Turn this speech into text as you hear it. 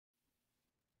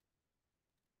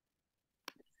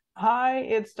Hi,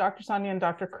 it's Dr. Sonia and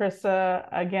Dr. Krissa.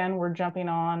 Again, we're jumping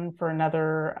on for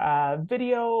another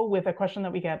video with a question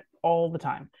that we get all the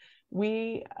time.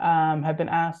 We have been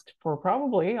asked for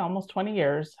probably almost 20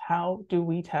 years, how do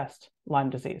we test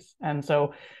Lyme disease? And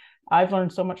so I've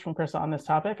learned so much from Krissa on this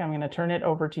topic. I'm going to turn it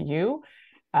over to you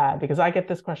because I get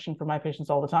this question from my patients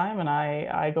all the time, and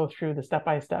I go through the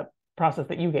step-by-step process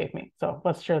that you gave me. So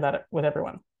let's share that with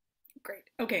everyone. Great.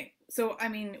 Okay. So,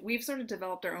 we've sort of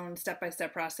developed our own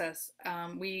step-by-step process.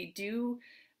 We do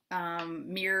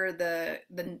mirror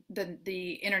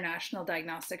the international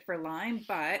diagnostic for Lyme,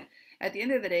 but at the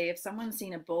end of the day, if someone's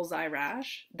seen a bullseye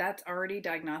rash, that's already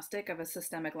diagnostic of a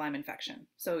systemic Lyme infection.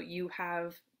 So you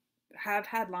have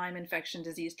had Lyme infection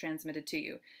disease transmitted to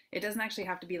you. It doesn't actually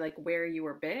have to be like where you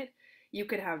were bit. You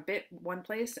could have bit one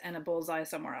place and a bullseye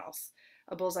somewhere else.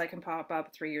 A bullseye can pop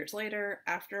up 3 years later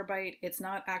after a bite. It's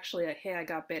not actually a, hey, I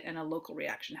got bit and a local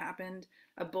reaction happened.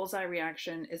 A bullseye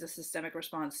reaction is a systemic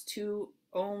response to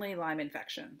only Lyme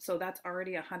infection. So that's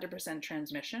already 100%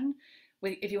 transmission.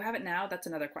 If you have it now, that's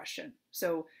another question.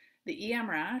 So the EM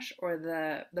rash or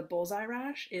the bullseye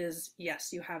rash is,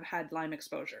 yes, you have had Lyme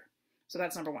exposure. So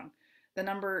that's number one. The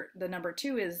number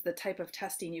two is the type of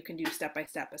testing you can do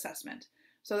step-by-step assessment.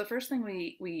 So the first thing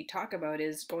we talk about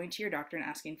is going to your doctor and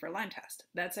asking for a Lyme test.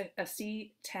 That's a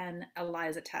C10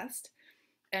 ELISA test,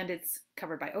 and it's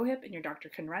covered by OHIP, and your doctor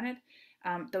can run it.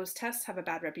 Those tests have a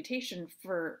bad reputation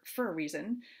for a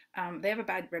reason. They have a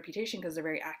bad reputation because they're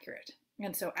very accurate.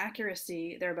 And so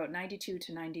accuracy, they're about 92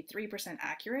 to 93%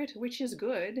 accurate, which is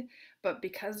good, but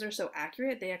because they're so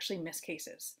accurate, they actually miss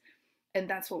cases. And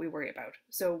that's what we worry about.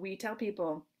 So we tell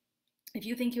people, if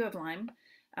you think you have Lyme,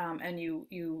 and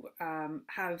you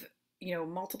have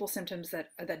multiple symptoms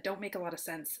that don't make a lot of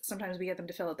sense. Sometimes we get them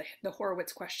to fill out the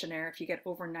Horowitz questionnaire. If you get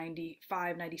over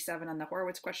 95, 97 on the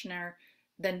Horowitz questionnaire,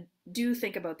 then do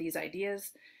think about these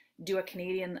ideas. Do a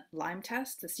Canadian Lyme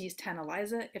test, the C10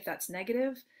 ELISA. If that's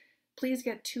negative, please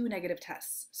get 2 negative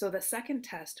tests. So the second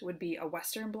test would be a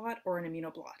Western blot or an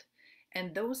immunoblot.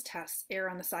 And those tests err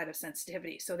on the side of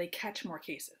sensitivity, so they catch more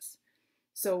cases.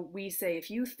 So we say if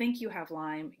you think you have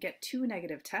Lyme, get 2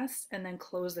 negative tests and then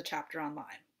close the chapter on Lyme.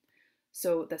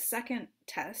 So the second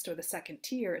test or the second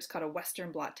tier is called a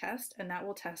Western blot test, and that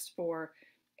will test for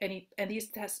any, and these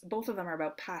tests, both of them are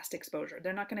about past exposure.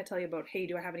 They're not going to tell you about, hey,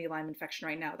 do I have any Lyme infection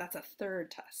right now? That's a third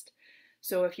test.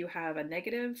 So if you have a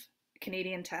negative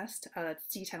Canadian test,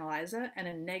 C10 ELISA, and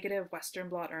a negative Western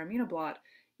blot or immunoblot,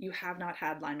 you have not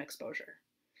had Lyme exposure.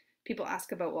 People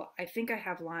ask about, well, I think I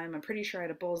have Lyme. I'm pretty sure I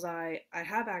had a bullseye. I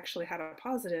have actually had a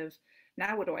positive.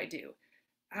 Now what do I do?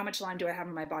 How much Lyme do I have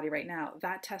in my body right now?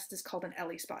 That test is called an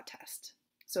ELISpot test.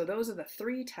 So those are the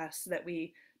 3 tests that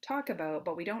we talk about,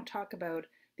 but we don't talk about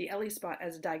the ELISpot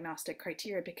as a diagnostic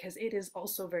criteria because it is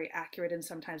also very accurate and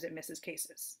sometimes it misses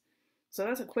cases. So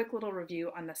that's a quick little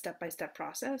review on the step-by-step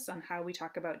process on how we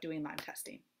talk about doing Lyme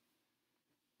testing.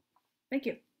 Thank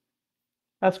you.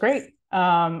 That's great.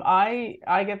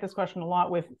 I get this question a lot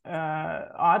with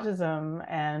autism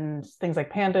and things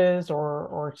like pandas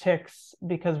or ticks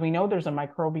because we know there's a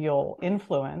microbial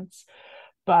influence,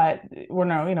 but we're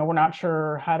not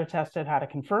sure how to test it, how to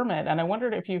confirm it. And I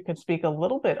wondered if you could speak a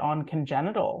little bit on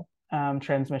congenital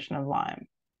transmission of Lyme.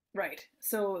 Right.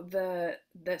 So the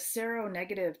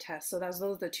seronegative test, so those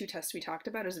are the 2 tests we talked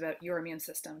about, is about your immune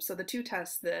system. So the 2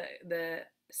 tests, the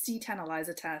C10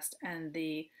 ELISA test and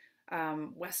the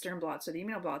Western blots or the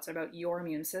immunoblots, are about your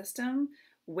immune system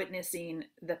witnessing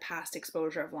the past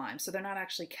exposure of Lyme. So they're not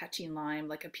actually catching Lyme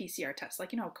like a PCR test,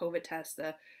 like COVID tests.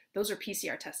 Those are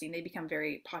PCR testing. They become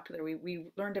very popular. We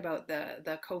learned about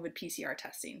the COVID PCR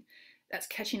testing. That's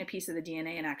catching a piece of the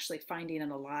DNA and actually finding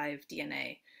an alive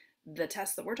DNA. The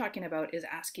test that we're talking about is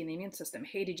asking the immune system,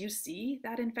 hey, did you see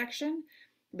that infection?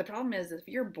 The problem is if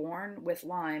you're born with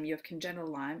Lyme, you have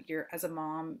congenital Lyme, as a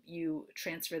mom, you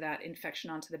transfer that infection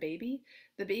onto the baby.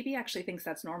 The baby actually thinks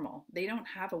that's normal. They don't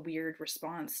have a weird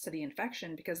response to the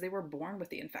infection because they were born with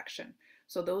the infection.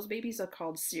 So those babies are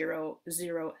called seronegative,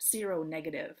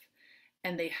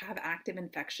 and they have active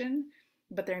infection,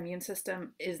 but their immune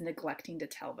system is neglecting to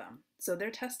tell them. So their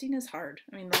testing is hard.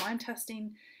 The Lyme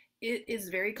testing, it is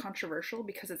very controversial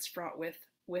because it's fraught with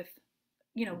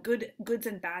goods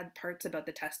and bad parts about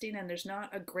the testing, and there's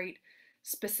not a great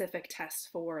specific test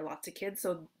for lots of kids.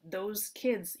 So those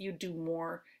kids, you do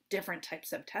more different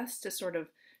types of tests to sort of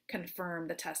confirm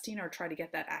the testing or try to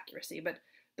get that accuracy. But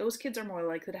those kids are more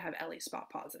likely to have ELISpot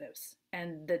positives.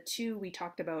 And the 2 we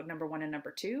talked about, number 1 and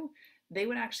number 2, they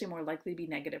would actually more likely be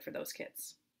negative for those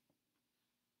kids.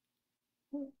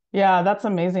 Yeah, that's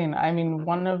amazing. I mean,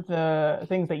 one of the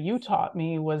things that you taught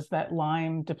me was that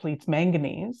Lyme depletes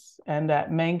manganese, and that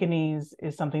manganese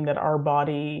is something that our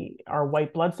body, our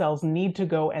white blood cells need to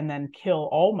go and then kill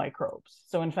all microbes.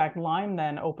 So in fact, Lyme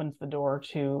then opens the door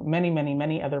to many, many,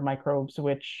 many other microbes,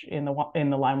 which in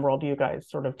the Lyme world, you guys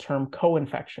sort of term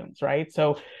co-infections, right?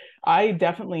 So I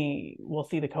definitely will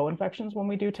see the co-infections when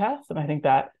we do tests, and I think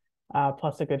that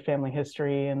plus a good family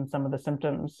history and some of the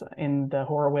symptoms in the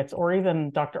Horowitz or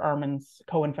even Dr. Arman's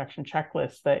co-infection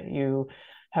checklist that you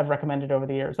have recommended over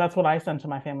the years. That's what I send to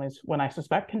my families when I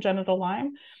suspect congenital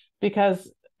Lyme,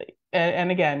 because,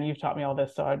 and again, you've taught me all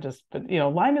this, so I just, but,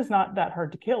 Lyme is not that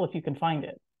hard to kill if you can find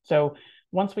it. So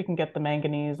once we can get the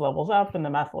manganese levels up and the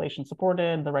methylation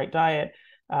supported, the right diet,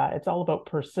 it's all about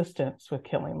persistence with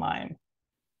killing Lyme.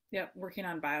 Yeah, working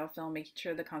on biofilm, making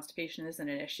sure the constipation isn't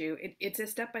an issue. It's a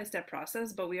step-by-step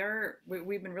process, but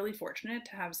we've been really fortunate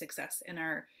to have success in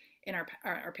our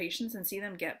patients and see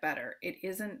them get better. It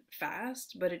isn't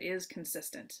fast, but it is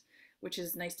consistent, which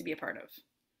is nice to be a part of.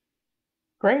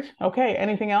 Great. Okay.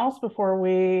 Anything else before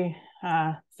we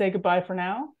say goodbye for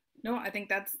now? No, I think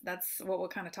that's what we'll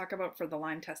kind of talk about for the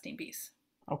Lyme testing piece.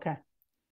 Okay.